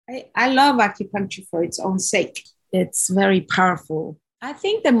I love acupuncture for its own sake. It's very powerful. I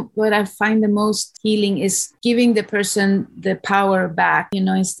think that what I find the most healing is giving the person the power back,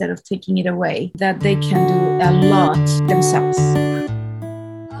 instead of taking it away, that they can do a lot themselves.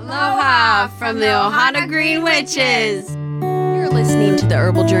 Aloha from the Ohana Green Witches. You're listening to the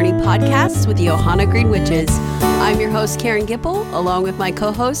Herbal Journey podcast with the Ohana Green Witches. I'm your host, Karen Gipple, along with my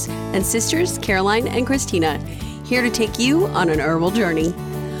co-hosts and sisters, Caroline and Christina, here to take you on an herbal journey.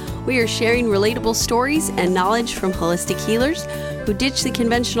 We are sharing relatable stories and knowledge from holistic healers who ditched the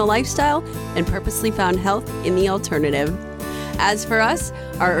conventional lifestyle and purposely found health in the alternative. As for us,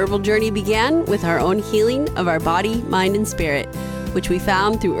 our herbal journey began with our own healing of our body, mind, and spirit, which we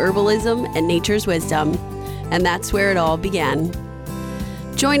found through herbalism and nature's wisdom. And that's where it all began.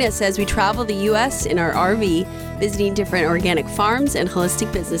 Join us as we travel the U.S. in our RV, visiting different organic farms and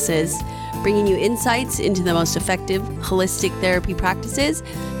holistic businesses, bringing you insights into the most effective holistic therapy practices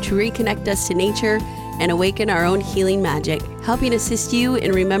to reconnect us to nature and awaken our own healing magic, helping assist you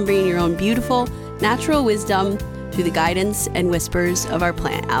in remembering your own beautiful, natural wisdom through the guidance and whispers of our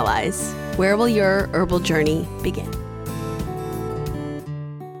plant allies. Where will your herbal journey begin?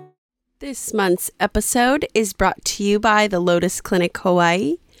 This month's episode is brought to you by the Lotus Clinic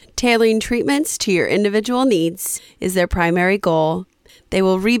Hawaii. Tailoring treatments to your individual needs is their primary goal. They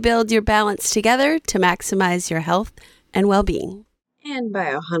will rebuild your balance together to maximize your health and well-being. And by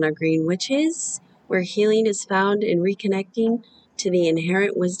Ohana Green Witches, where healing is found in reconnecting to the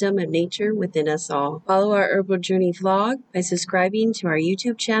inherent wisdom of nature within us all. Follow our Herbal Journey vlog by subscribing to our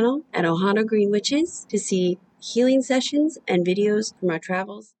YouTube channel at Ohana Green Witches to see healing sessions and videos from our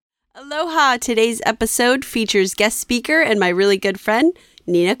travels. Aloha! Today's episode features guest speaker and my really good friend,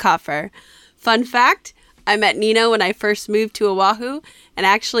 Nina Kapfer. Fun fact, I met Nina when I first moved to Oahu and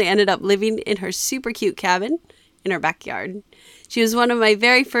actually ended up living in her super cute cabin in her backyard. She was one of my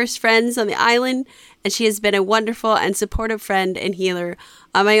very first friends on the island, and she has been a wonderful and supportive friend and healer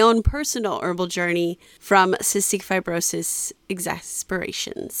on my own personal herbal journey from cystic fibrosis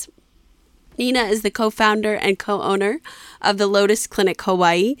exacerbations. Nina is the co-founder and co-owner of the Lotus Clinic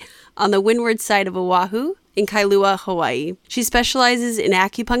Hawaii on the windward side of Oahu in Kailua, Hawaii. She specializes in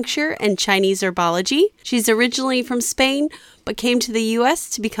acupuncture and Chinese herbology. She's originally from Spain, but came to the U.S.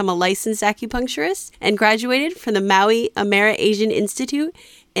 to become a licensed acupuncturist and graduated from the Maui Ameri-Asian Institute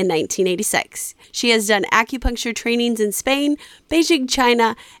in 1986. She has done acupuncture trainings in Spain, Beijing,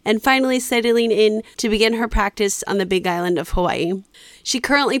 China, and finally settling in to begin her practice on the Big Island of Hawaii. She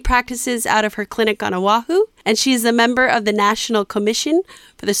currently practices out of her clinic on Oahu, and she is a member of the National Commission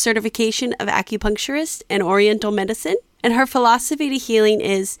for the Certification of Acupuncturists and Oriental Medicine. And her philosophy to healing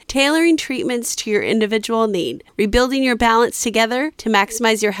is tailoring treatments to your individual need, rebuilding your balance together to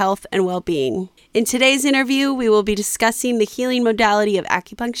maximize your health and well-being. In today's interview, we will be discussing the healing modality of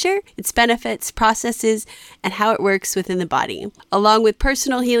acupuncture, its benefits, processes, and how it works within the body. Along with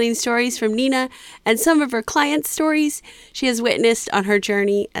personal healing stories from Nina and some of her clients' stories she has witnessed on her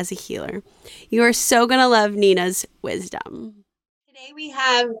journey as a healer. You are so going to love Nina's wisdom. Today we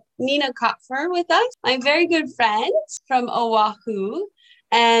have Nina Kapfer with us, my very good friend from Oahu,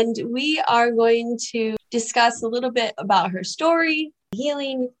 and we are going to discuss a little bit about her story,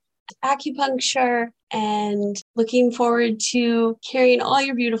 healing, acupuncture, and looking forward to carrying all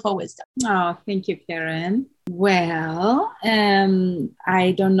your beautiful wisdom. Oh, thank you, Karen. Well,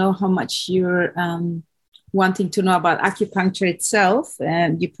 I don't know how much you're wanting to know about acupuncture itself,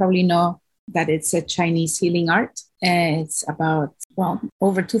 and you probably know that it's a Chinese healing art. It's about,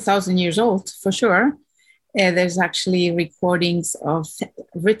 over 2,000 years old, for sure. There's actually recordings of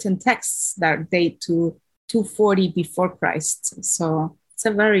written texts that date to 240 before Christ. So it's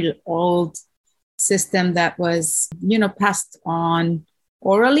a very old system that was, passed on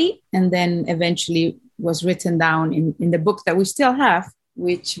orally and then eventually was written down in the book that we still have,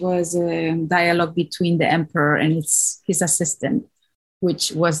 which was a dialogue between the emperor and his assistant,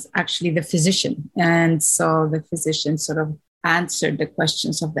 which was actually the physician. And so the physician sort of answered the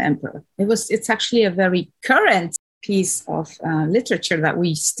questions of the emperor. It's actually a very current piece of literature that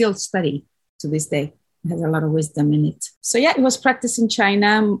we still study to this day. It has a lot of wisdom in it. So yeah, it was practiced in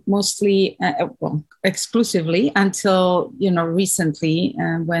China mostly, exclusively until, recently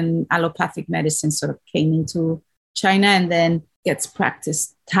when allopathic medicine sort of came into China and then gets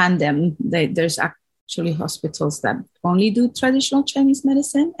practiced tandem. There's actually hospitals that only do traditional Chinese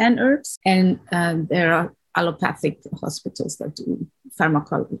medicine and herbs. And there are allopathic hospitals that do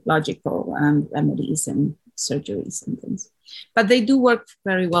pharmacological remedies and surgeries and things. But they do work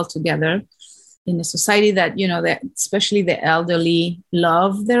very well together in a society that, that especially the elderly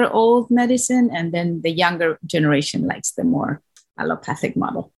love their old medicine, and then the younger generation likes the more allopathic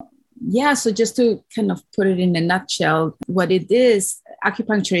model. yeah, so just to kind of put it in a nutshell, what it is,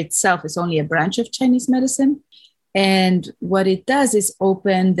 acupuncture itself is only a branch of Chinese medicine. And what it does is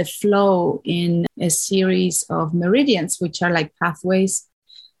open the flow in a series of meridians, which are like pathways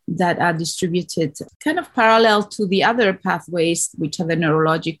that are distributed kind of parallel to the other pathways, which are the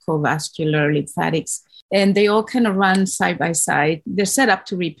neurological, vascular, lymphatics. And they all kind of run side by side. They're set up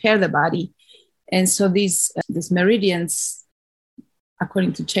to repair the body. And so these meridians,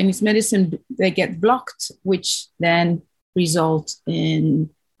 according to Chinese medicine, they get blocked, which then result in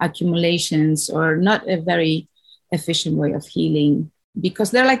accumulations or not a very efficient way of healing,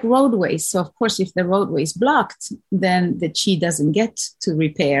 because they're like roadways. So of course, if the roadway is blocked, then the qi doesn't get to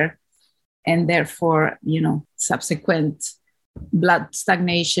repair. And therefore, subsequent blood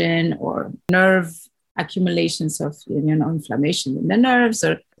stagnation or nerve accumulations of, inflammation in the nerves,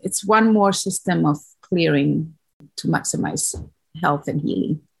 or it's one more system of clearing to maximize health and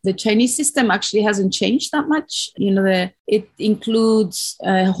healing. The Chinese system actually hasn't changed that much. It includes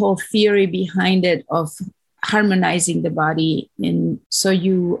a whole theory behind it of harmonizing the body. And so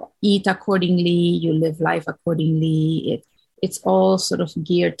you eat accordingly, you live life accordingly. It's all sort of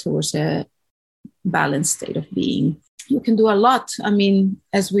geared towards a balanced state of being. You can do a lot. I mean,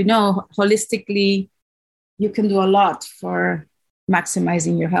 as we know, holistically, you can do a lot for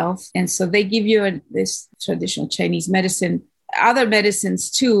maximizing your health. And so they give you this traditional Chinese medicine, other medicines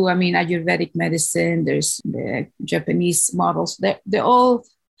too. I mean, Ayurvedic medicine, there's the Japanese models. They all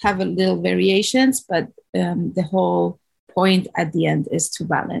have a little variations, but the whole point at the end is to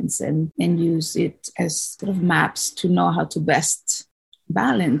balance and use it as sort of maps to know how to best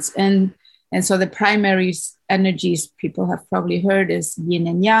balance. And so the primary energies people have probably heard is yin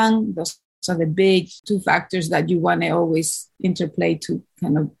and yang. Those are the big two factors that you want to always interplay to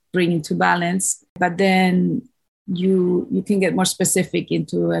kind of bring into balance. But then you can get more specific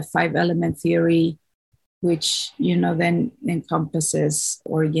into a 5-element theory, which, then encompasses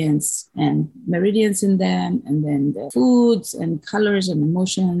organs and meridians in them, and then the foods and colors and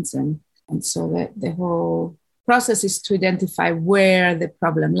emotions. And so the whole process is to identify where the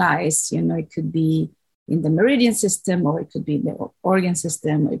problem lies. It could be in the meridian system, or it could be in the organ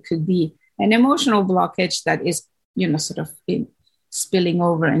system, or it could be an emotional blockage that is, sort of spilling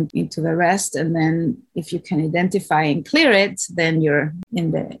over into the rest. And then if you can identify and clear it, then you're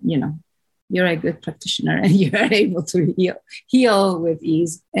in the, you're a good practitioner and you're able to heal with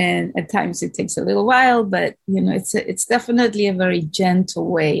ease. And at times it takes a little while, but it's definitely a very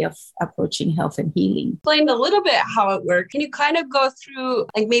gentle way of approaching health and healing. Explain a little bit how it works. Can you kind of go through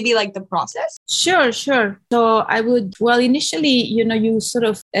maybe the process? Sure. So I would, initially, you sort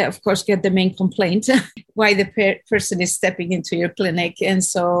of course, get the main complaint, why the person is stepping into your clinic. And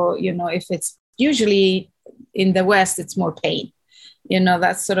so, if it's usually in the West, it's more pain.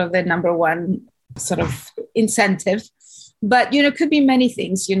 That's sort of the number one sort of incentive. But, it could be many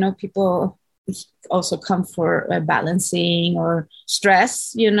things. People also come for balancing or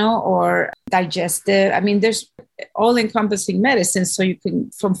stress, or digestive. I mean, there's all-encompassing medicine. So you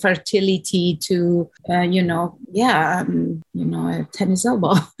can, from fertility to, a tennis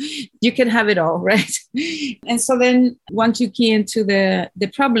elbow, you can have it all, right? And so then once you key into the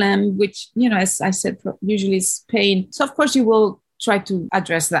problem, which, as I said, usually is pain. So of course you will try to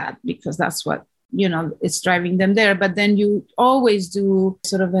address that, because that's what, it's driving them there. But then you always do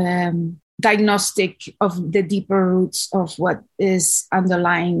sort of a diagnostic of the deeper roots of what is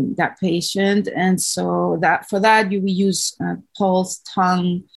underlying that patient. And so that for that, you use pulse,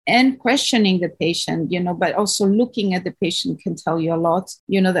 tongue, and questioning the patient, but also looking at the patient can tell you a lot,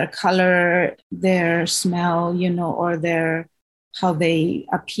 their color, their smell, or how they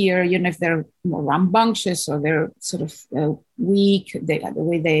appear, if they're more rambunctious or they're sort of weak, the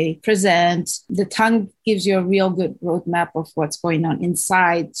way they present. The tongue gives you a real good roadmap of what's going on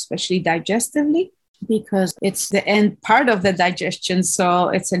inside, especially digestively, because it's the end part of the digestion. So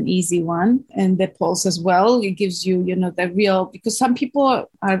it's an easy one. And the pulse as well, it gives you, the real, because some people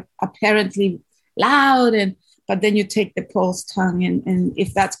are apparently loud but then you take the pulse, tongue, and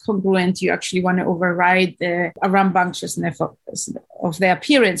if that's congruent, you actually want to override the rambunctiousness of the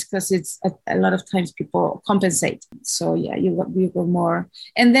appearance, because it's a lot of times people compensate. So yeah, you go more.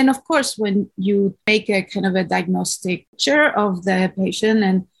 And then of course, when you make a kind of a diagnostic picture of the patient,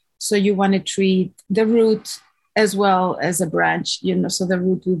 and so you want to treat the root as well as a branch, so the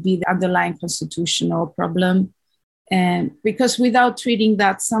root will be the underlying constitutional problem. And because without treating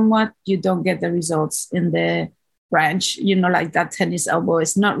that somewhat, you don't get the results in the branch, like that tennis elbow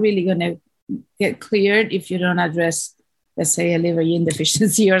is not really going to get cleared if you don't address, let's say, a liver yin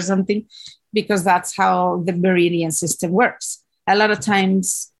deficiency or something, because that's how the meridian system works. A lot of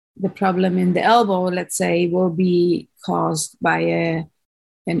times the problem in the elbow, let's say, will be caused by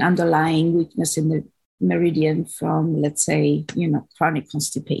an underlying weakness in the meridian from, let's say, chronic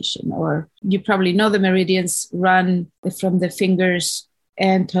constipation. Or you probably know the meridians run from the fingers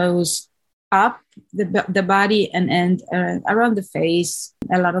and toes up the body and end around the face,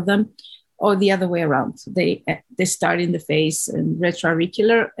 a lot of them, or the other way around. They start in the face and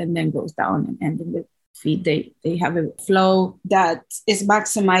retroauricular and then goes down and end in the feet. They have a flow that is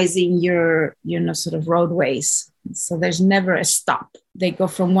maximizing your sort of roadways. So there's never a stop. They go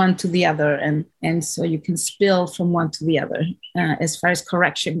from one to the other, and so you can spill from one to the other as far as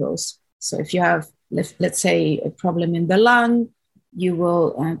correction goes. So if you have, let's say, a problem in the lung, you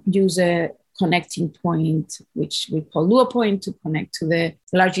will use a connecting point, which we call Lua point, to connect to the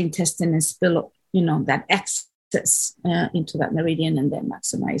large intestine and spill, that excess into that meridian, and then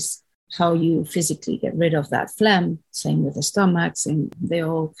maximize how you physically get rid of that phlegm. Same with the stomachs, and they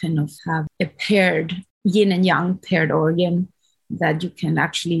all kind of have a paired yin and yang paired organ that you can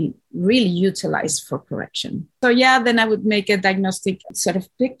actually really utilize for correction. So then I would make a diagnostic sort of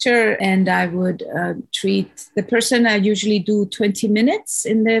picture, and I would treat the person. I usually do 20 minutes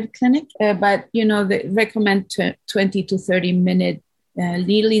in the clinic, but they recommend 20 to 30 minute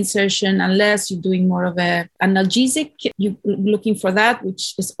needle insertion, unless you're doing more of an analgesic. You're looking for that,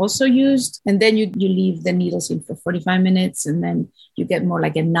 which is also used. And then you leave the needles in for 45 minutes, and then you get more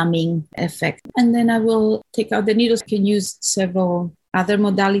like a numbing effect. And then I will take out the needles. You can use several other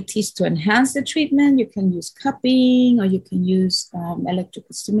modalities to enhance the treatment. You can use cupping, or you can use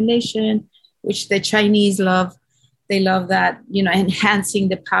electrical stimulation, which the Chinese love. They love that, enhancing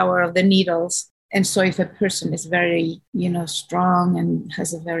the power of the needles. And so if a person is very, strong and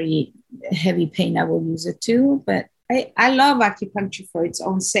has a very heavy pain, I will use it too. But I love acupuncture for its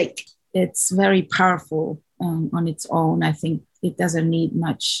own sake. It's very powerful on its own. I think it doesn't need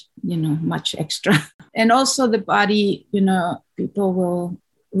much extra. And also the body, people will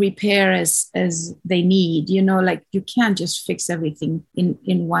repair as they need, like you can't just fix everything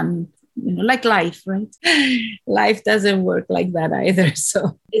in one, like life, right? Life doesn't work like that either.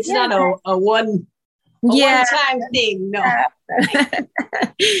 So it's not a one-time thing. No.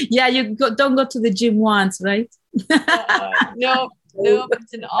 You don't go to the gym once, right? No,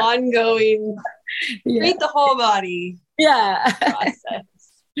 it's an ongoing treat the whole body process.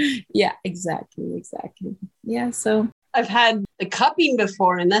 Yeah, exactly. Yeah, so I've had the cupping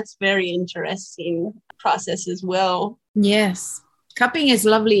before, and that's very interesting process as well. Yes. Cupping is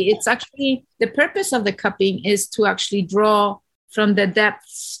lovely. It's actually, the purpose of the cupping is to actually draw from the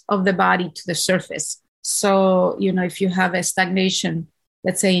depths of the body to the surface. So, if you have a stagnation,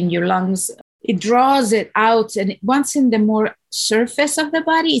 let's say in your lungs, it draws it out. And once in the more surface of the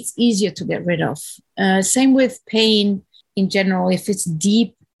body, it's easier to get rid of. Same with pain in general. If it's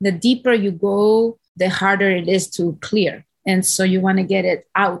deep, the deeper you go, the harder it is to clear. And so you want to get it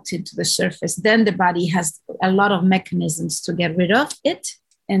out into the surface. Then the body has a lot of mechanisms to get rid of it.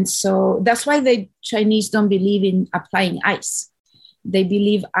 And so that's why the Chinese don't believe in applying ice. They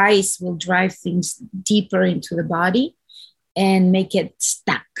believe ice will drive things deeper into the body and make it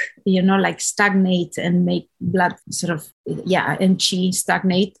stuck, like stagnate and make blood and qi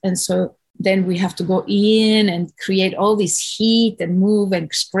stagnate. And so then we have to go in and create all this heat and move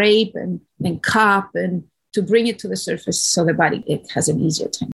and scrape and cup and to bring it to the surface so the body, it has an easier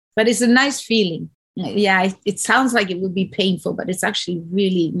time. But it's a nice feeling. Yeah, it sounds like it would be painful, but it's actually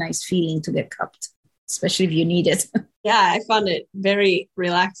really nice feeling to get cupped, especially if you need it. Yeah, I found it very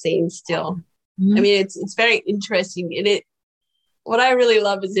relaxing still. Mm-hmm. I mean, it's very interesting. And what I really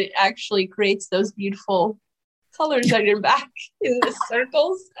love is it actually creates those beautiful colors on your back in the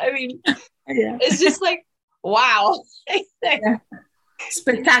circles. I mean, It's just like, wow.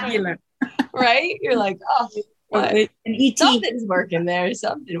 Spectacular. Right? You're like, oh, something's working there.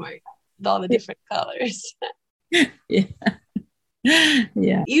 Something working with all the different colors.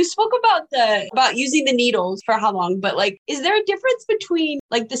 Yeah. You spoke about using the needles for how long, but is there a difference between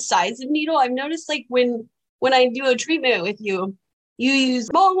the size of needle? I've noticed when I do a treatment with you, you use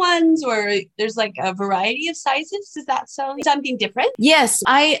small ones, or there's a variety of sizes. Does that sound something different? Yes,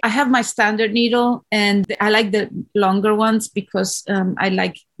 I have my standard needle, and I like the longer ones because I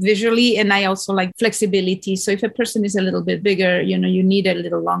like visually, and I also like flexibility. So if a person is a little bit bigger, you need a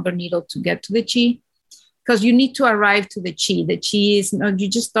little longer needle to get to the qi, because you need to arrive to the qi. The qi is, you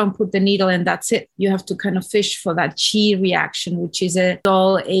just don't put the needle and that's it. You have to kind of fish for that qi reaction, which is a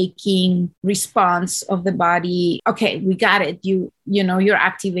dull, aching response of the body. Okay, we got it. You're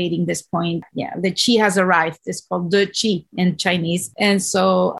activating this point. Yeah, the qi has arrived. It's called de qi in Chinese. And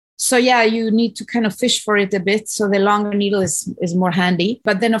so So yeah, you need to kind of fish for it a bit. So the longer needle is more handy.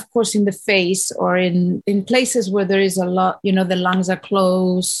 But then of course in the face or in places where there is a lot, the lungs are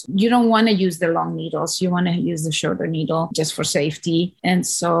closed, you don't want to use the long needles. You want to use the shorter needle just for safety. And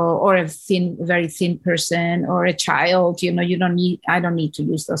so, or a very thin person or a child, I don't need to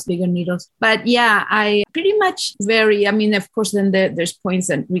use those bigger needles. But yeah, I pretty much vary. I mean, of course, then there's points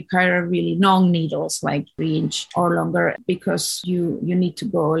that require really long needles, like 3-inch or longer, because you need to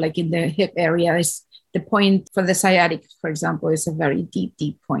go like in the hip area. Is the point for the sciatic, for example, is a very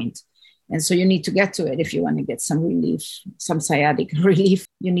deep point. And so you need to get to it if you want to get some relief, some sciatic relief.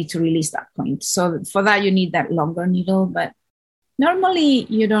 You need to release that point. So for that, you need that longer needle. But normally,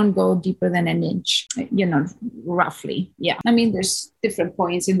 you don't go deeper than 1 inch, roughly. Yeah. I mean, there's different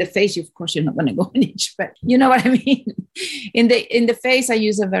points. In the face, of course, you're not going to go 1 inch, but you know what I mean? In the face, I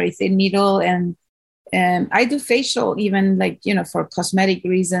use a very thin needle, and I do facial even for cosmetic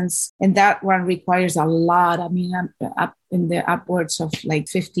reasons. And that one requires a lot. I mean, I'm up in the upwards of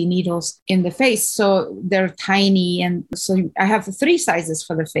 50 needles in the face. So they're tiny. And so I have the 3 sizes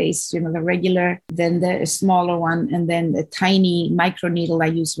for the face, the regular, then the smaller one, and then the tiny micro needle I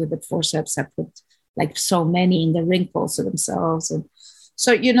use with the forceps. I put so many in the wrinkles themselves. And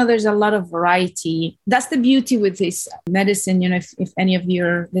so, there's a lot of variety. That's the beauty with this medicine. If any of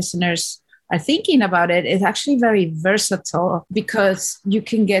your listeners are thinking about it, it's actually very versatile because you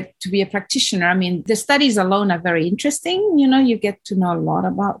can get to be a practitioner. I mean, the studies alone are very interesting. You get to know a lot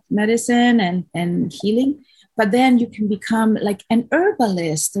about medicine and healing, but then you can become like an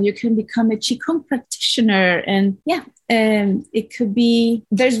herbalist, or you can become a Qigong practitioner. And it could be,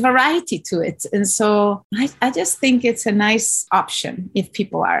 there's variety to it. And so I just think it's a nice option if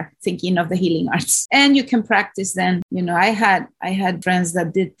people are thinking of the healing arts. And you can practice then. I had friends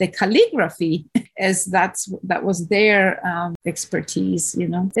that did the calligraphy as that was their expertise.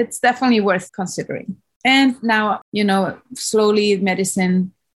 It's definitely worth considering. And now, slowly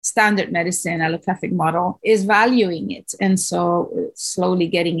standard medicine, allopathic model is valuing it. And so slowly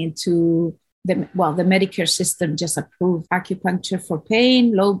getting into the Medicare system just approved acupuncture for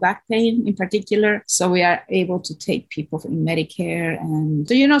pain, low back pain in particular. So we are able to take people in Medicare. And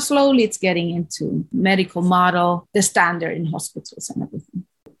so, slowly it's getting into medical model, the standard in hospitals and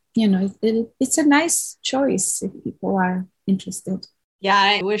everything. It's a nice choice if people are interested. Yeah,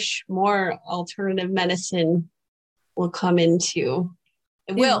 I wish more alternative medicine will come into.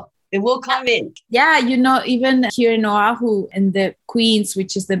 It will. It will come in. Yeah, even here in Oahu, in the Queens,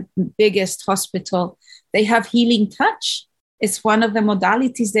 which is the biggest hospital, they have healing touch. It's one of the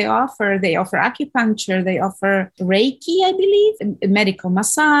modalities they offer. They offer acupuncture. They offer Reiki, I believe, medical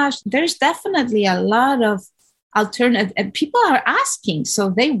massage. There's definitely a lot of alternative, and people are asking, so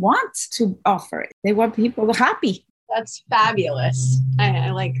they want to offer it. They want people happy. That's fabulous.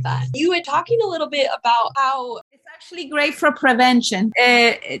 I like that. You were talking a little bit about how it's actually great for prevention.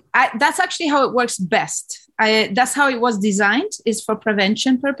 That's actually how it works best. That's how it was designed, is for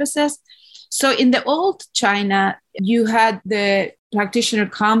prevention purposes. So in the old China, you had the practitioner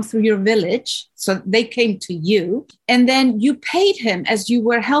come through your village. So they came to you, and then you paid him as you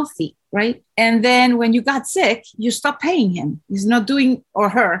were healthy, right? And then when you got sick, you stopped paying him. He's not doing, or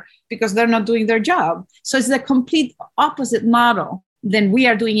her, because they're not doing their job. So it's the complete opposite model than we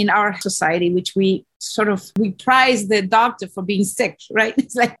are doing in our society, which we prize the doctor for being sick, right?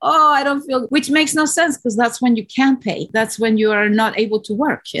 It's like, I don't feel, which makes no sense, because that's when you can't pay. That's when you are not able to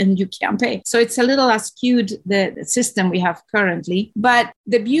work and you can't pay. So it's a little askewed, the system we have currently. But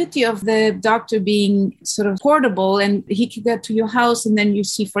the beauty of the doctor being sort of portable, and he can get to your house, and then you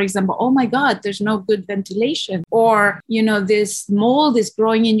see, for example, oh my God, there's no good ventilation, or, this mold is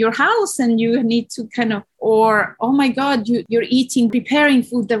growing in your house and you need to or, oh my God, you're preparing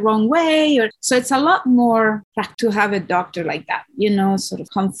food the wrong way. So it's a lot more to have a doctor like that, sort of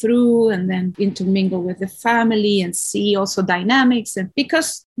come through and then intermingle with the family and see also dynamics. And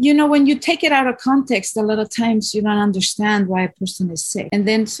because, when you take it out of context, a lot of times you don't understand why a person is sick. And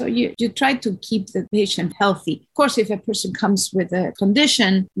then so you try to keep the patient healthy. Of course, if a person comes with a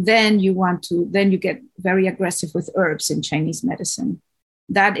condition, then you get very aggressive with herbs in Chinese medicine.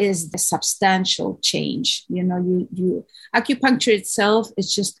 That is the substantial change. Acupuncture itself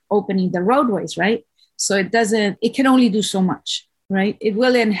is just opening the roadways, right? So it can only do so much, right? It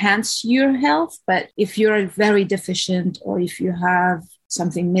will enhance your health, but if you're very deficient, or if you have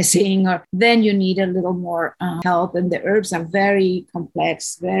something missing, then you need a little more help. And the herbs are very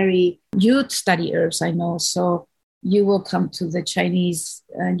complex, you study herbs, I know. So you will come to the Chinese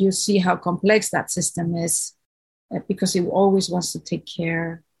and you see how complex that system is. Because it always wants to take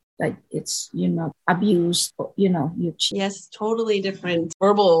care that it's, abused, Yes, totally different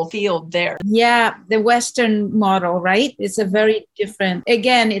herbal field there. Yeah, the Western model, right? It's a very different,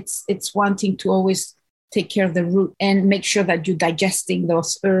 again, it's wanting to always take care of the root and make sure that you're digesting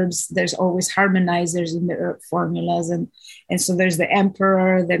those herbs. There's always harmonizers in the herb formulas. And so there's the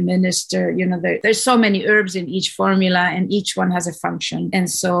emperor, the minister, there's so many herbs in each formula and each one has a function. And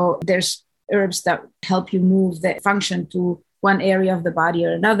so there's herbs that help you move the function to one area of the body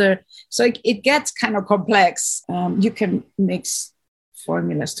or another. So it gets kind of complex. You can mix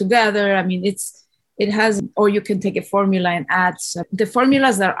formulas together. I mean, or you can take a formula and add. So the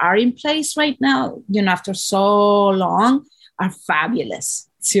formulas that are in place right now, after so long, are fabulous.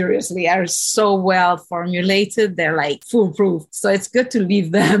 Seriously, are so well formulated. They're like foolproof. So it's good to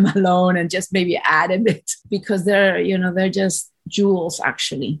leave them alone and just maybe add a bit, because they're just jewels,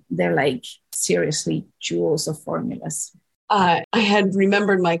 actually. They're like seriously jewels of formulas. I had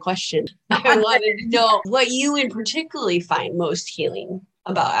remembered my question. I wanted to know what you in particularly find most healing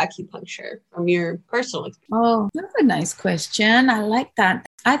about acupuncture from your personal experience. Oh, that's a nice question. I like that.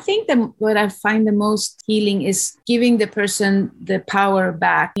 I think what I find the most healing is giving the person the power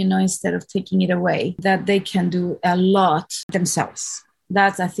back, instead of taking it away, that they can do a lot themselves.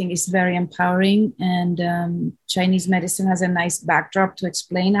 That, I think, is very empowering. And Chinese medicine has a nice backdrop to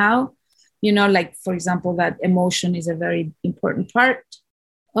explain how. Like, for example, that emotion is a very important part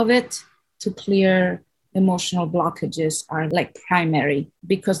of it. To clear emotional blockages are like primary,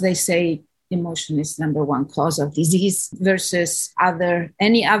 because they say emotion is number one cause of disease versus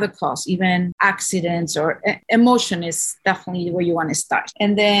any other cause, even accidents, or emotion is definitely where you want to start.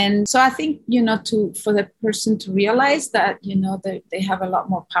 And then, so I think, for the person to realize that, they have a lot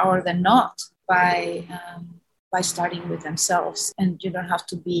more power than not by starting with themselves, and you don't have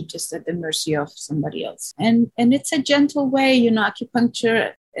to be just at the mercy of somebody else. And it's a gentle way,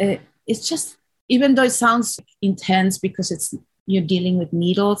 acupuncture. It's just, even though it sounds intense because you're dealing with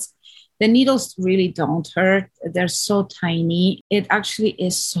needles, the needles really don't hurt. They're so tiny. It actually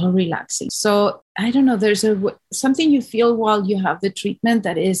is so relaxing. So I don't know, there's something you feel while you have the treatment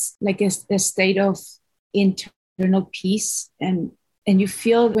that is like a state of internal peace. And you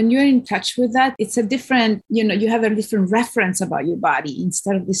feel when you're in touch with that, it's a different, you have a different reference about your body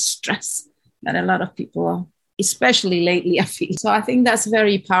instead of this stress that a lot of people, especially lately, I feel. So I think that's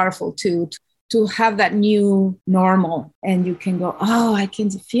very powerful too, to have that new normal. And you can go, oh, I can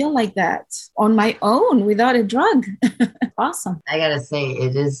feel like that on my own without a drug. Awesome. I gotta say,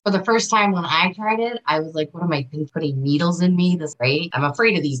 it is, for the first time when I tried it, I was like, what am I putting needles in me? That's right. I'm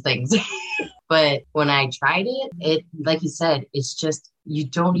afraid of these things. But when I tried it, like you said, it's just, you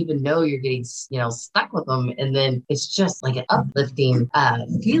don't even know you're getting, stuck with them. And then it's just like an uplifting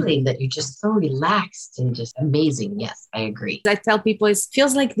feeling that you're just so relaxed and just amazing. Yes, I agree. I tell people it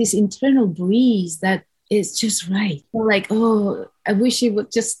feels like this internal breeze that is just right. Like, oh, I wish it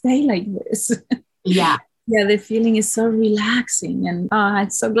would just stay like this. Yeah. Yeah, the feeling is so relaxing. And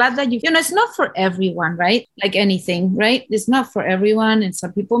I'm so glad that it's not for everyone, right? Like anything, right? It's not for everyone. And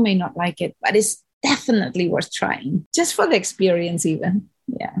some people may not like it, but it's definitely worth trying, just for the experience even.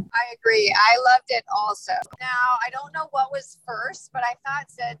 Yeah. I agree. I loved it also. Now, I don't know what was first, but I thought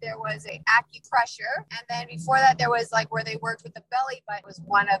said there was a acupressure. And then before that, there was like where they worked with the belly, but it was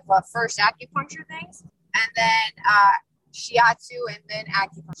one of the first acupuncture things. And then shiatsu and then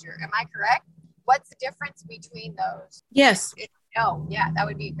acupuncture. Am I correct? What's the difference between those? Yes. No, yeah, that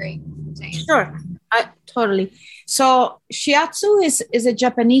would be great. Sure, totally. So shiatsu is a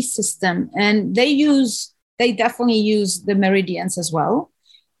Japanese system, and they definitely use the meridians as well.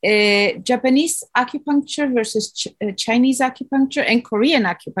 Japanese acupuncture versus Chinese acupuncture and Korean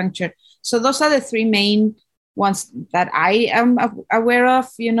acupuncture. So those are the three main ones that I am aware of.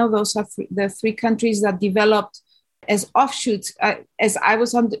 Those are the three countries that developed as offshoots. As I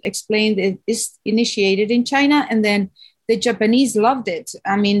was explained, it is initiated in China, and then the Japanese loved it.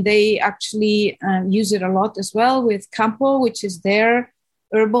 I mean, they actually use it a lot as well with Kampo, which is their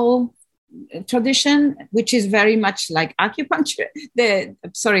herbal tradition, which is very much like acupuncture, the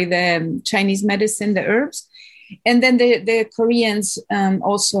Chinese medicine, the herbs. And then the Koreans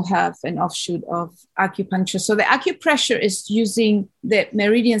also have an offshoot of acupuncture. So the acupressure is using the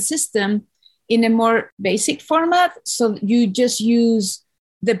meridian system in a more basic format. So you just use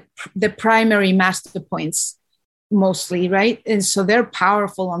the primary master points mostly, right? And so they're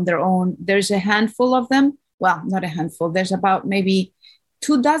powerful on their own. There's a handful of them. Well, not a handful. There's about maybe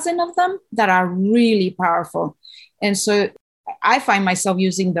 24 of them that are really powerful. And so I find myself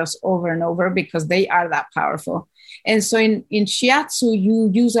using those over and over because they are that powerful. And so in shiatsu, you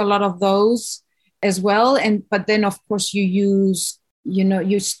use a lot of those as well. But then, of course, you use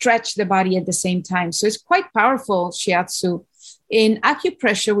you stretch the body at the same time. So it's quite powerful, shiatsu. In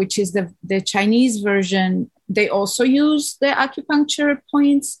acupressure, which is the Chinese version, they also use the acupuncture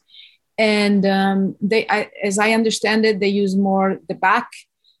points. And as I understand it, they use more the back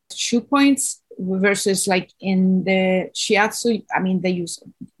shoe points versus like in the shiatsu. I mean,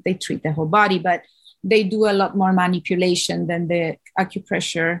 they treat the whole body, but they do a lot more manipulation than the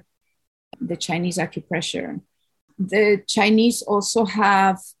acupressure, the Chinese acupressure. The Chinese also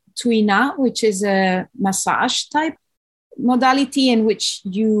have tuina, which is a massage type modality in which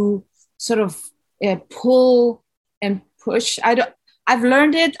you sort of pull and push. I've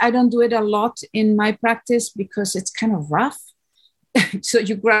learned it. I don't do it a lot in my practice because it's kind of rough. So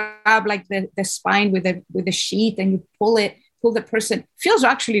you grab like the spine with the sheet and you pull the person. Feels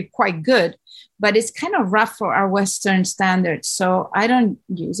actually quite good, but it's kind of rough for our Western standards. So I don't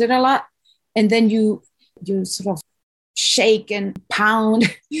use it a lot. And then you sort of shake and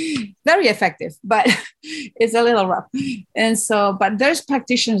pound. Very effective, but it's a little rough. And so, but there's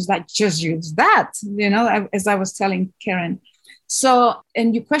practitioners that just use that, as I was telling Karen. So,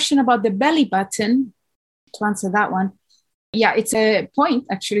 and your question about the belly button, to answer that one, yeah, it's a point,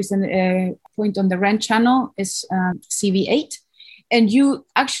 actually, it's a point on the REN channel, is CV8. And you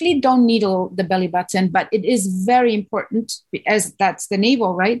actually don't needle the belly button, but it is very important as that's the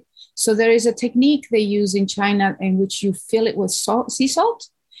navel, right? So there is a technique they use in China in which you fill it with sea salt,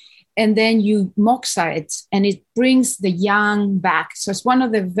 and then you moxa it, and it brings the yang back. So it's one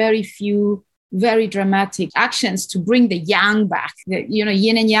of the very few very dramatic actions to bring the yang back,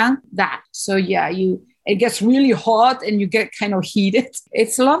 yin and yang, that. So yeah, it gets really hot and you get kind of heated.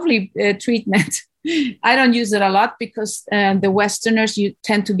 It's a lovely treatment. I don't use it a lot because the Westerners, you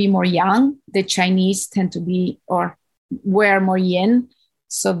tend to be more yang. The Chinese tend to be or wear more yin.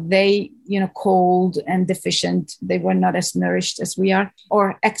 So they, cold and deficient. They were not as nourished as we are,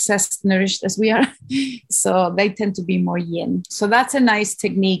 or excess nourished as we are. So they tend to be more yin. So that's a nice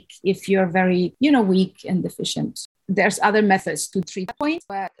technique if you're very, weak and deficient. There's other methods to treat that point,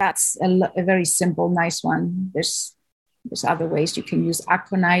 but that's a very simple, nice one. There's other ways. You can use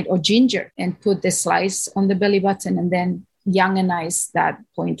aconite or ginger and put the slice on the belly button and then yanganize that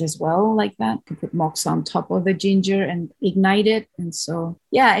point as well, like that. You can put moxa on top of the ginger and ignite it. And so,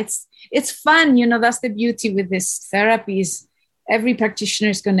 yeah, it's fun. That's the beauty with this therapies. Every practitioner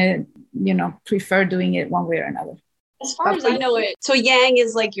is going to, prefer doing it one way or another. As far as I know it, so yang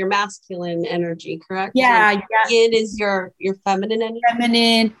is like your masculine energy, correct? Yeah. So yin is your feminine energy.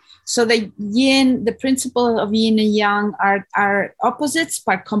 Feminine. So the yin, the principle of yin and yang are opposites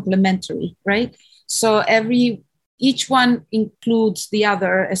but complementary, right? So each one includes the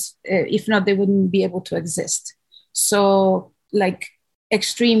other. If not, they wouldn't be able to exist. So like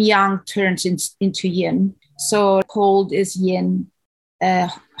extreme yang turns into yin. So cold is yin,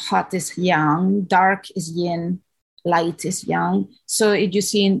 hot is yang, dark is yin, light is yang. So you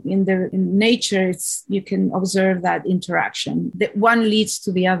see in nature, you can observe that interaction. That one leads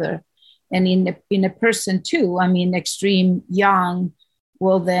to the other. And in a person too, extreme yang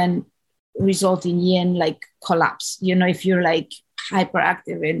will then result in yin, like collapse. If you're like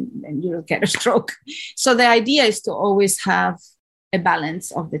hyperactive and you'll get a stroke. So the idea is to always have a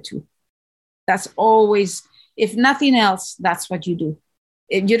balance of the two. That's always, if nothing else, that's what you do.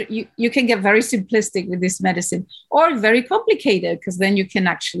 You can get very simplistic with this medicine or very complicated, because then you can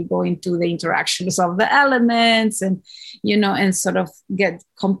actually go into the interactions of the elements and sort of get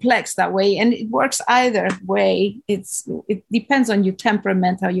complex that way. And it works either way. It depends on your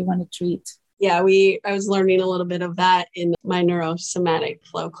temperament, how you want to treat. Yeah, I was learning a little bit of that in my neurosomatic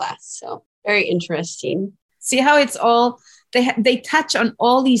flow class. So very interesting. See how it's all, they touch on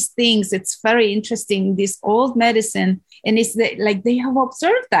all these things. It's very interesting, this old medicine. And it's like they have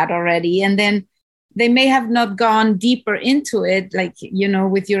observed that already. And then they may have not gone deeper into it, like,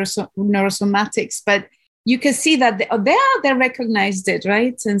 with your neurosomatics, but you can see that they recognized it,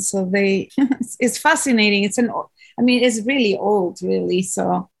 right? And so it's fascinating. It's really old, really.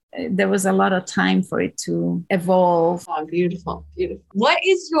 So there was a lot of time for it to evolve. Oh, beautiful, beautiful. What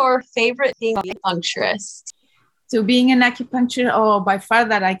is your favorite thing about acupuncturist? So being an acupuncturist, by far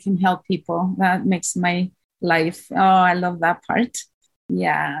that I can help people. That makes my life. Oh, I love that part.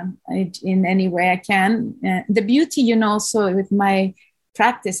 Yeah, in any way I can. The beauty, also with my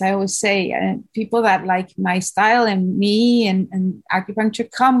practice, I always say people that like my style and me and acupuncture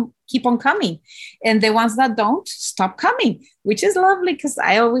keep on coming. And the ones that don't, stop coming, which is lovely because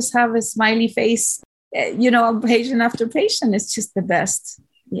I always have a smiley face, patient after patient. It's just the best.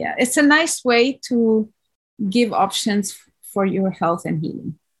 Yeah, it's a nice way to give options for your health and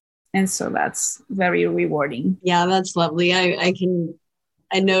healing. And so that's very rewarding. Yeah, that's lovely.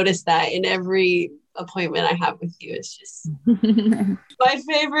 I noticed that in every appointment I have with you. It's just my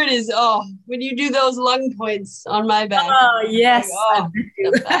favorite is when you do those lung points on my back. Oh yes. Like,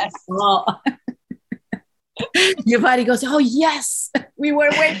 the best. Oh. Your body goes, oh yes, we were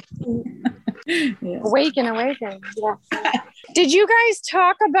waiting. Yes. Awaken. Yeah. Did you guys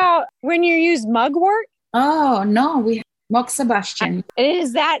talk about when you use mugwort? Oh no, we Moxibustion.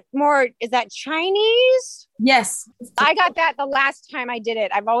 Is that Chinese? Yes. I got that the last time I did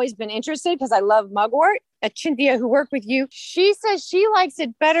it. I've always been interested because I love mugwort. Cynthia, who worked with you, she says she likes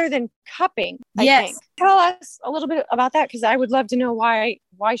it better than cupping. I think. Tell us a little bit about that, because I would love to know why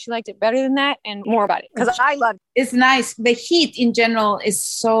she liked it better than that and more about it, because I love it. It's nice. The heat in general is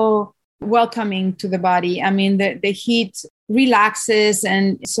so welcoming to the body. I mean, the heat relaxes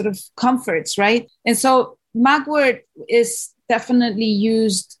and sort of comforts, right? And so mugwort is definitely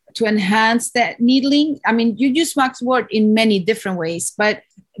used to enhance that needling. I mean, you use mugwort in many different ways, but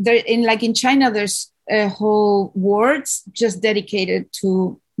in China, there's a whole wards just dedicated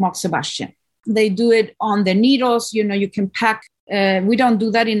to Moxibustion. They do it on the needles. You can pack. We don't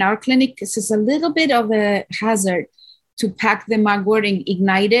do that in our clinic because it's a little bit of a hazard to pack the mugwort and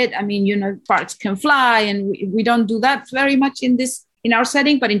ignite it. I mean, parts can fly, and we don't do that very much in our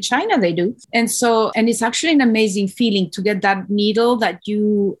setting, but in China they do. And it's actually an amazing feeling to get that needle that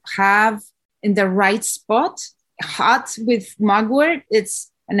you have in the right spot, hot with mugwort. It's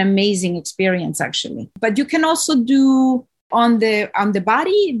an amazing experience, actually. But you can also do on the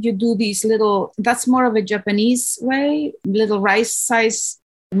body, you do these little, that's more of a Japanese way, little rice-size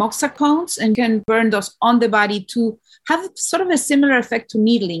moxa cones, and you can burn those on the body to have sort of a similar effect to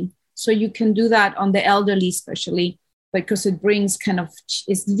needling. So you can do that on the elderly, especially, because it brings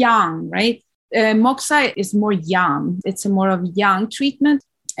it's yang, right? Moxa is more yang. It's a more of yang treatment.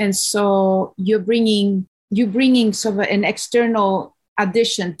 And so you're bringing sort of an external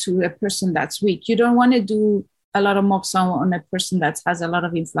addition to a person that's weak. You don't want to do a lot of moxa on a person that has a lot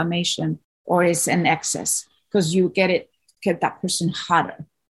of inflammation or is in excess, because you get that person hotter.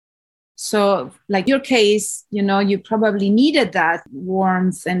 So like your case, you probably needed that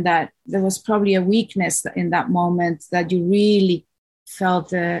warmth, and that there was probably a weakness in that moment that you really felt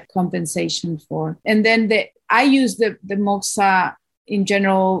the compensation for. And then I use the moxa in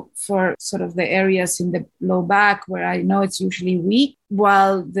general for sort of the areas in the low back where I know it's usually weak,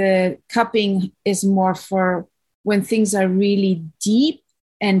 while the cupping is more for when things are really deep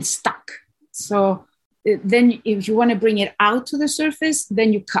and stuck. So then if you want to bring it out to the surface,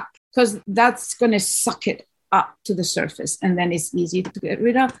 then you cup, because that's going to suck it up to the surface, and then it's easy to get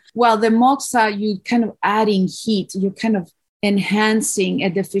rid of. While the moxa, you kind of adding heat, you're kind of enhancing a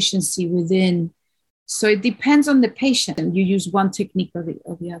deficiency within. So it depends on the patient. You use one technique or the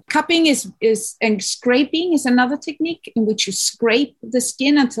other. Cupping and scraping is another technique in which you scrape the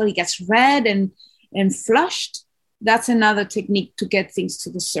skin until it gets red and flushed. That's another technique to get things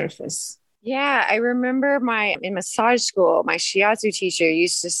to the surface. Yeah, I remember in massage school, my shiatsu teacher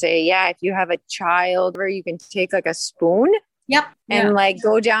used to say, if you have a child where you can take like a spoon. Yep. And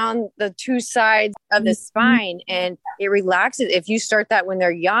go down the two sides of the spine, and it relaxes. If you start that when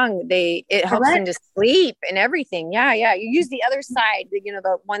they're young, it helps them to sleep and everything. Yeah. You use the other side,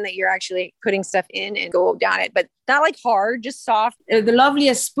 the one that you're actually putting stuff in, and go down it, but not like hard, just soft. The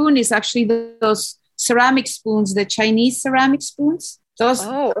loveliest spoon is actually those ceramic spoons, the Chinese ceramic spoons. Those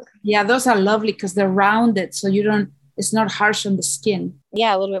are lovely because they're rounded, so it's not harsh on the skin.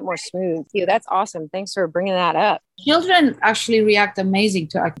 Yeah, a little bit more smooth. Yeah, that's awesome. Thanks for bringing that up. Children actually react amazing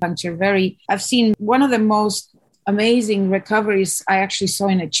to acupuncture. I've seen one of the most amazing recoveries I actually saw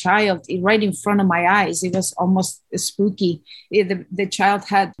in a child right in front of my eyes. It was almost spooky. The child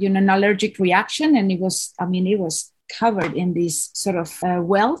had, an allergic reaction, and it was covered in these sort of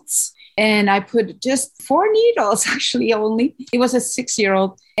welts. And I put just 4 needles, actually only. It was a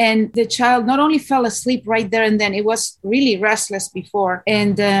 6-year-old. And the child not only fell asleep right there and then, it was really restless before.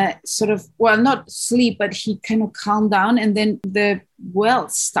 And not sleep, but he kind of calmed down. And then the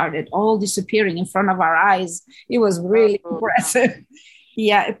welts started all disappearing in front of our eyes. It was really impressive.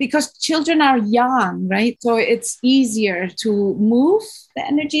 Yeah, because children are young, right? So it's easier to move the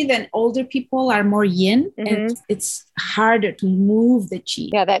energy than older people are more yin. Mm-hmm. And it's harder to move the chi.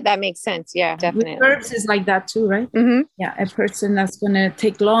 Yeah, that makes sense. Yeah, definitely. With herbs is like that too, right? Mm-hmm. Yeah, a person that's going to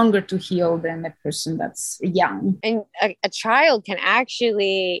take longer to heal than a person that's young. And a child can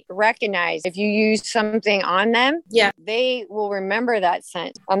actually recognize if you use something on them. Yeah, they will remember that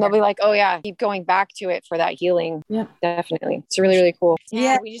scent, and they'll be like, "Oh yeah, keep going back to it for that healing." Yeah, definitely. It's really, really cool.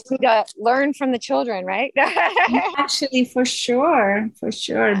 Yeah, we just need to learn from the children, right? Actually, for sure,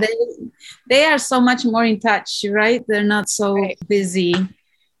 they are so much more in touch, right? They're not so busy.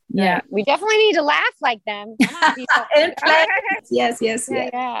 Yeah, right. We definitely need to laugh like them. Come on, people. Yes.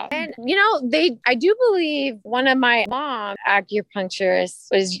 Yeah. And I do believe one of my mom acupuncturists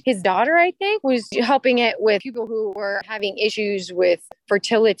was his daughter, I think, was helping it with people who were having issues with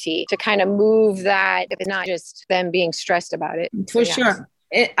fertility to kind of move that. It's not just them being stressed about it. For sure.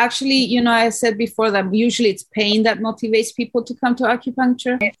 Actually, I said before that usually it's pain that motivates people to come to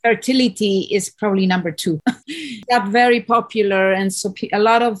acupuncture. Fertility is probably number 2. That's very popular. And so a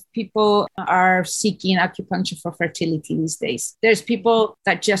lot of people are seeking acupuncture for fertility these days. There's people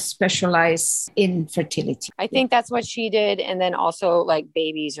that just specialize in fertility. I think that's what she did. And then also like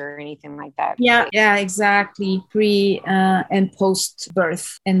babies or anything like that. Yeah, exactly. Pre and post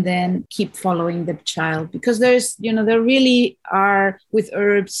birth, and then keep following the child, because there's, there really are with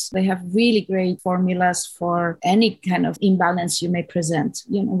herbs, they have really great formulas for any kind of imbalance you may present.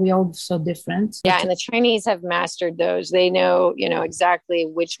 We all so different. Yeah, and the Chinese have mastered those. They know, exactly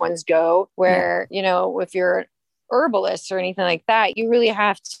which ones go where, if you're herbalist or anything like that, you really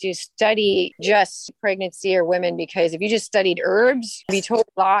have to study just pregnancy or women, because if you just studied herbs, you'd be totally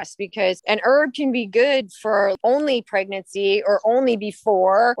lost, because an herb can be good for only pregnancy or only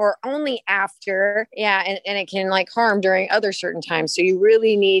before or only after. Yeah. And it can like harm during other certain times. So you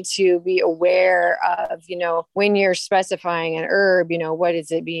really need to be aware of, when you're specifying an herb, what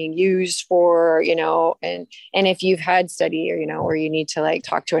is it being used for, and if you've had study or you need to like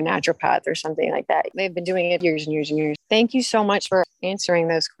talk to a naturopath or something like that. They've been doing it years and years and years. Thank you so much for answering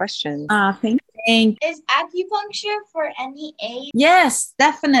those questions. Thank you. Is acupuncture for any age? Yes,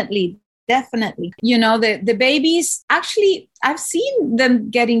 definitely. The babies, actually, I've seen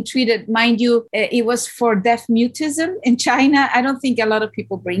them getting treated. Mind you, it was for deaf mutism in China. I don't think a lot of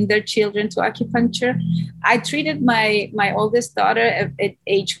people bring their children to acupuncture. I treated my oldest daughter at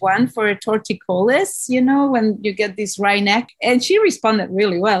age 1 for a torticollis, when you get this wry neck, and she responded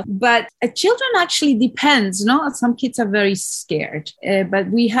really well. But children actually depends, Some kids are very scared,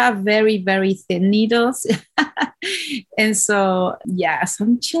 but we have very, very thin needles. And so,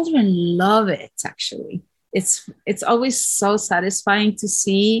 some children love it, actually. It's always so satisfying to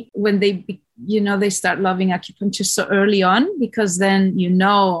see when they they start loving acupuncture so early on, because then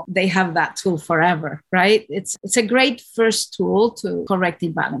they have that tool forever, right? It's a great first tool to correct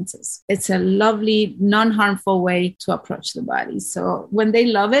imbalances. It's a lovely, non-harmful way to approach the body. So when they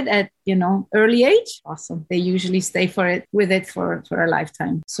love it at early age, awesome. They usually stay with it for a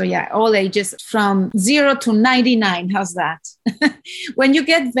lifetime. So all ages from 0 to 99. How's that? When you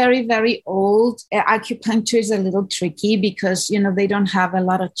get very, very old, acupuncture is a little tricky because they don't have a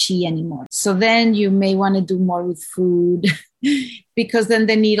lot of chi anymore. So then you may want to do more with food, because then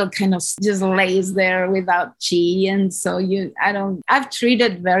the needle kind of just lays there without chi. And so I've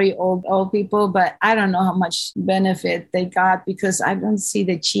treated very old people, but I don't know how much benefit they got, because I don't see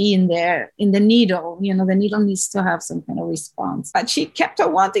the chi in the needle. The needle needs to have some kind of response. But she kept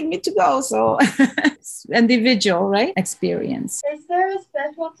on wanting me to go. So it's individual, right? Experience. Is there a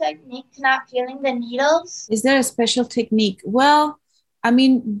special technique to not feeling the needles? Is there a special technique? Well,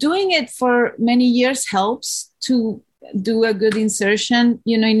 doing it for many years helps to do a good insertion.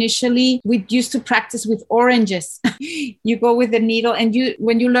 Initially we used to practice with oranges. You go with the needle, and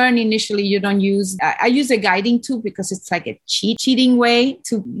when you learn initially, you don't use, I use a guiding tube, because it's like a cheating way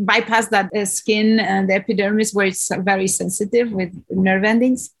to bypass that skin and the epidermis, where it's very sensitive with nerve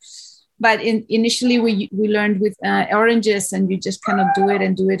endings. But initially we learned with oranges, and you just kind of do it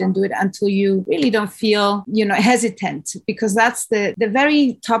until you really don't feel, hesitant, because that's the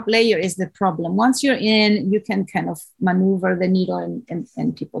very top layer is the problem. Once you're in, you can kind of maneuver the needle,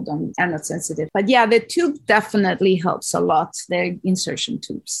 and people are not sensitive. But the tube definitely helps a lot. The insertion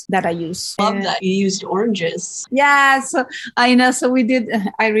tubes that I use. Love that you used oranges. Yeah, so I know. So we did.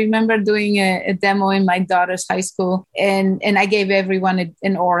 I remember doing a demo in my daughter's high school, and I gave everyone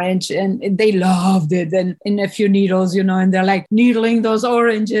an orange, and they loved it, and in a few needles, and they're like needling those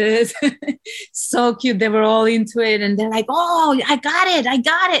oranges. So cute. They were all into it, and they're like, "Oh, I got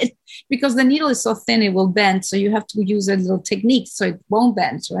it." because the needle is so thin, it will bend. So you have to use a little technique so it won't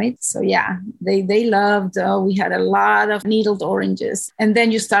bend, right? So yeah, they loved, we had a lot of needled oranges. And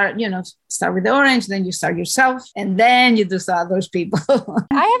then you start with the orange, then you start yourself, and then you do those people.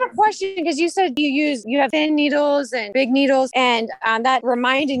 I have a question, because you said you have thin needles and big needles. And that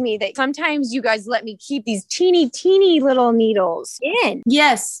reminded me that sometimes you guys let me keep these teeny little needles in.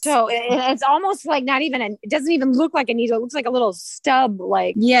 Yes. So it's almost like it doesn't even look like a needle. It looks like a little stub.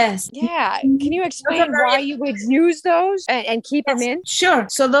 Yes. Yeah. Can you explain why you would use those and keep them in? Sure.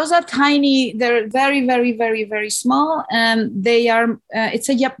 So those are tiny. They're very, very, very, very small. And they are, it's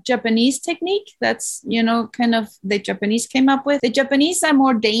a Japanese technique. That's, kind of the Japanese came up with. The Japanese are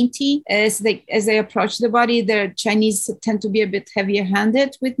more dainty as they approach the body. The Chinese tend to be a bit heavier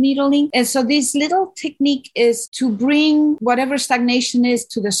handed with needling. And so this little technique is to bring whatever stagnation is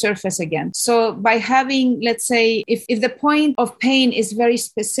to the surface again. So by having, let's say, if the point of pain is very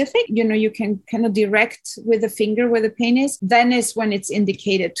specific, you can kind of direct with the finger where the pain is, then is when it's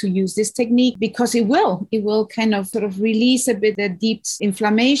indicated to use this technique, because it will kind of sort of release a bit the deep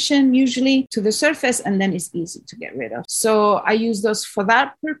inflammation usually to the surface, and then it's easy to get rid of. So I use those for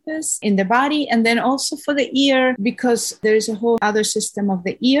that purpose in the body, and then also for the ear, because there is a whole other system of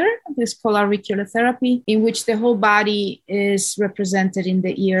the ear. It's called auricular therapy, in which the whole body is represented in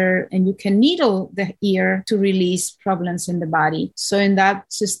the ear, and you can needle the ear to release problems in the body. So in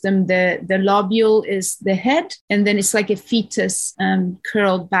that system, the lobule is the head, and then it's like a fetus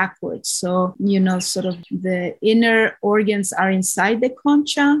curled backwards. So, sort of the inner organs are inside the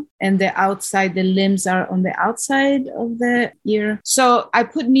concha, and the outside, the limbs are on the outside of the ear. So I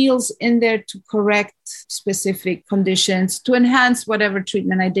put needles in there to correct specific conditions, to enhance whatever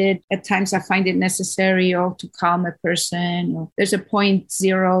treatment I did. At times I find it necessary, or to calm a person. Or there's a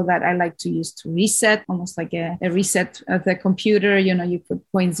 0.0 that I like to use to reset, almost like a reset of the computer. You put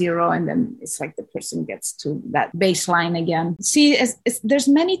 0.0, and then it's like the person gets to that baseline again. See, there's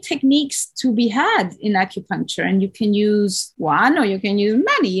many techniques to be had in acupuncture, and you can use one, or you can use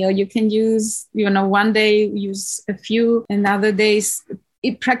many, or you can use, one day use a few, and other days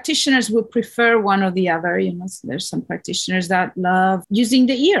practitioners will prefer one or the other. So there's some practitioners that love using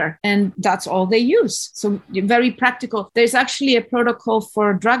the ear, and that's all they use. So very practical. There's actually a protocol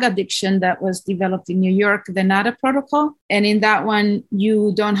for drug addiction that was developed in New York, the NADA protocol. And in that one,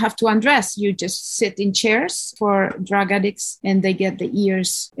 you don't have to undress. You just sit in chairs for drug addicts, and they get the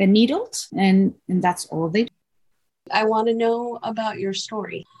ears needled, and that's all they do. I want to know about your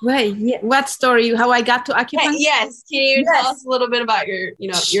story. Right. Yeah. What story? How I got to acupuncture? Yes. Can you tell us a little bit about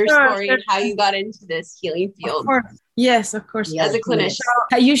your story and how you got into this healing field? Of course. Yes, of course. As a clinician. So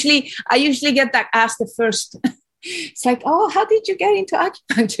I usually get that asked at first. It's like, oh, how did you get into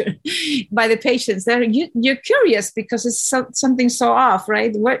acupuncture? By the patients. You're curious because it's something so off,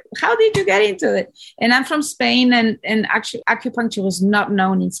 right? How did you get into it? And I'm from Spain, and actually acupuncture was not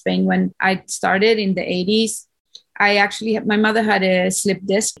known in Spain when I started in the 80s. My mother had a slip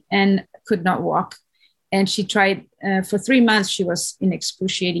disc and could not walk. And she tried for 3 months, she was in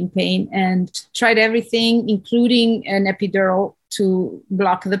excruciating pain, and tried everything, including an epidural to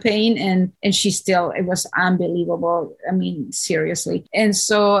block the pain. And it was unbelievable. I mean, seriously. And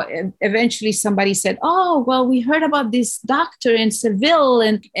so eventually somebody said, oh, well, we heard about this doctor in Seville.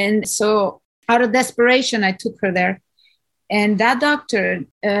 And so out of desperation, I took her there. And that doctor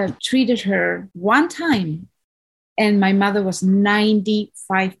treated her one time. And my mother was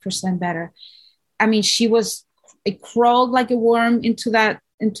 95% better. I mean, it crawled like a worm into that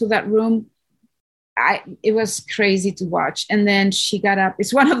room. It was crazy to watch. And then she got up.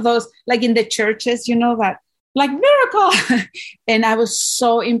 It's one of those, like in the churches, that like miracle. And I was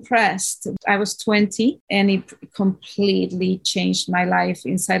so impressed. I was 20, and it completely changed my life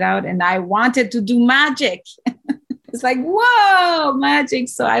inside out. And I wanted to do magic. It's like, whoa, magic.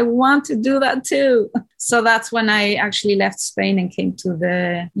 So I want to do that too. So that's when I actually left Spain and came to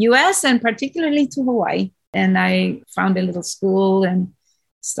the US, and particularly to Hawaii. And I found a little school and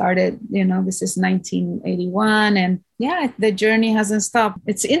started, this is 1981. And yeah, the journey hasn't stopped.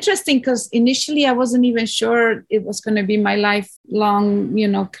 It's interesting because initially I wasn't even sure it was going to be my lifelong,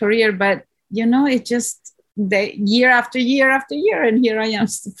 career. But, it just, year after year after year, and here I am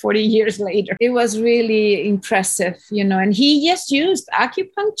 40 years later. It was really impressive, and he just used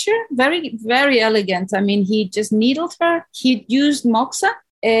acupuncture, very, very elegant. I mean, he just needled her. He used moxa,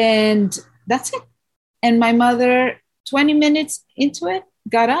 and that's it. And my mother, 20 minutes into it,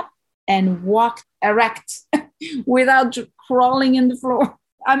 got up and walked erect without crawling in the floor.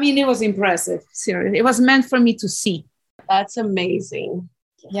 I mean, it was impressive. Seriously, it was meant for me to see. That's amazing.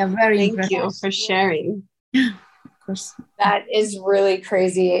 Yeah, very impressive. Thank you for sharing. course. That is really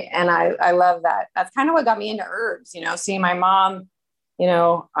crazy. And I love that. That's kind of what got me into herbs, seeing my mom,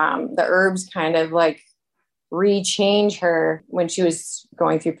 the herbs kind of like rechange her when she was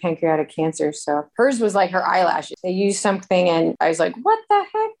going through pancreatic cancer. So hers was like her eyelashes. They used something and I was like, what the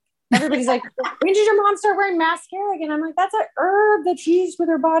heck? Everybody's like, when did your mom start wearing mascara again? I'm like, that's an herb that she used with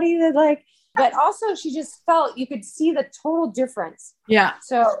her body but also she just felt you could see the total difference. Yeah.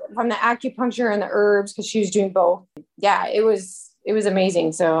 So from the acupuncture and the herbs, because she was doing both. Yeah, it was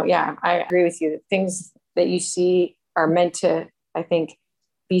amazing. So yeah, I agree with you. The things that you see are meant to, I think,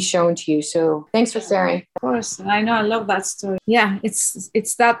 be shown to you. So thanks for sharing. Of course. I know. I love that story. Yeah, it's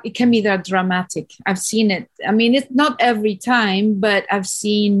that it can be that dramatic. I've seen it. I mean, it's not every time, but I've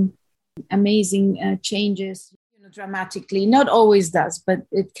seen amazing changes dramatically. Not always does, but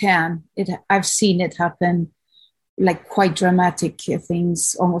it can. I've seen it happen, like quite dramatic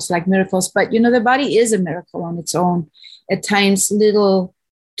things, almost like miracles. But the body is a miracle on its own. At times, little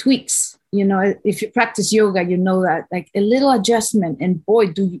tweaks. If you practice yoga, that like a little adjustment, and boy,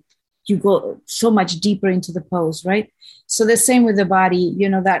 do you go so much deeper into the pose, right? So the same with the body.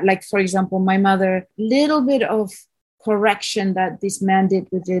 That, like, for example, my mother, little bit of correction that this man did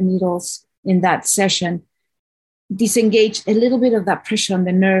with the needles in that session disengaged a little bit of that pressure on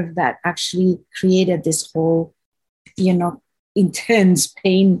the nerve that actually created this whole, intense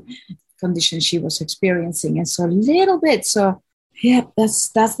pain condition she was experiencing. And so a little bit. So yeah, that's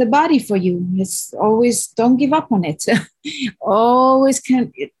the body for you. It's always, don't give up on it. Always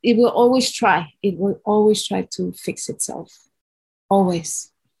can, it will always try. It will always try to fix itself.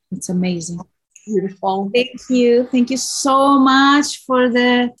 Always. It's amazing. Beautiful. Thank you. Thank you so much for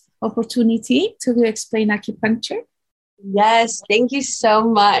the opportunity to explain acupuncture. Yes, thank you so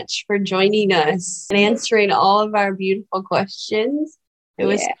much for joining us and answering all of our beautiful questions. It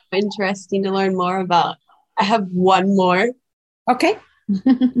was so interesting to learn more about. I have one more. Okay.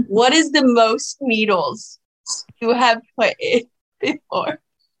 What is the most needles you have put in before?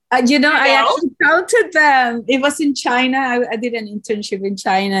 I actually counted them. It was in China. I did an internship in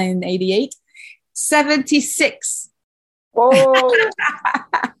China in 88. 76. Oh,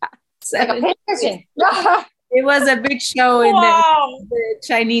 76. It was a big show. Wow. And the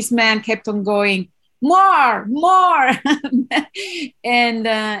Chinese man kept on going, more.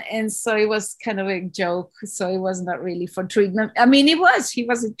 and so it was kind of a joke. So it was not really for treatment. I mean, he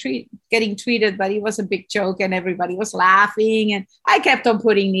wasn't getting treated, but it was a big joke and everybody was laughing. And I kept on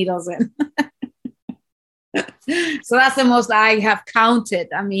putting needles in. So that's the most I have counted.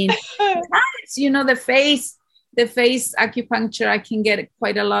 I mean, the face acupuncture, I can get it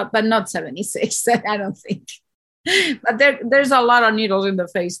quite a lot, but not 76. I don't think. But there's a lot of needles in the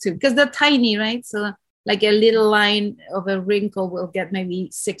face too, because they're tiny, right? So like a little line of a wrinkle will get maybe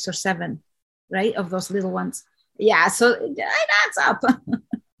 6 or 7, right? Of those little ones. Yeah, so it adds up.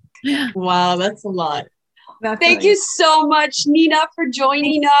 Wow, that's a lot. Thank you so much, Nina, for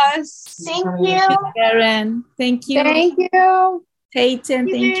joining us. Thank you. Karen. Thank you. thank you. Peyton,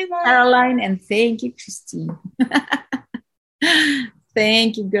 thank you, Caroline, and thank you, Christine.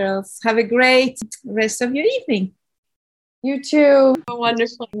 Thank you, girls. Have a great rest of your evening. You too.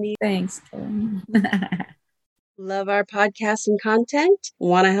 Wonderful. Thanks, Karen. Love our podcast and content?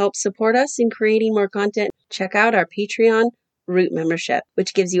 Want to help support us in creating more content? Check out our Patreon Root membership,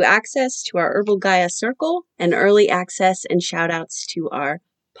 which gives you access to our Herbal Gaia Circle and early access and shout outs to our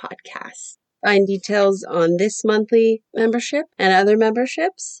podcast. Find details on this monthly membership and other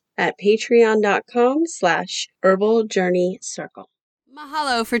memberships at patreon.com/Herbal Journey Circle.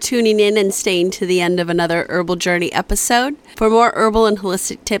 Mahalo for tuning in and staying to the end of another Herbal Journey episode. For more herbal and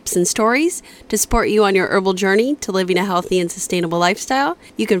holistic tips and stories to support you on your herbal journey to living a healthy and sustainable lifestyle,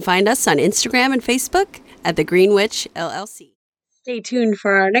 you can find us on Instagram and Facebook at The Green Witch LLC. Stay tuned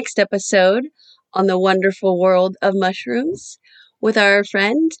for our next episode on the wonderful world of mushrooms with our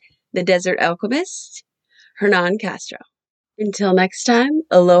friend, the Desert Alchemist, Hernan Castro. Until next time,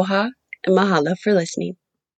 aloha and mahalo for listening.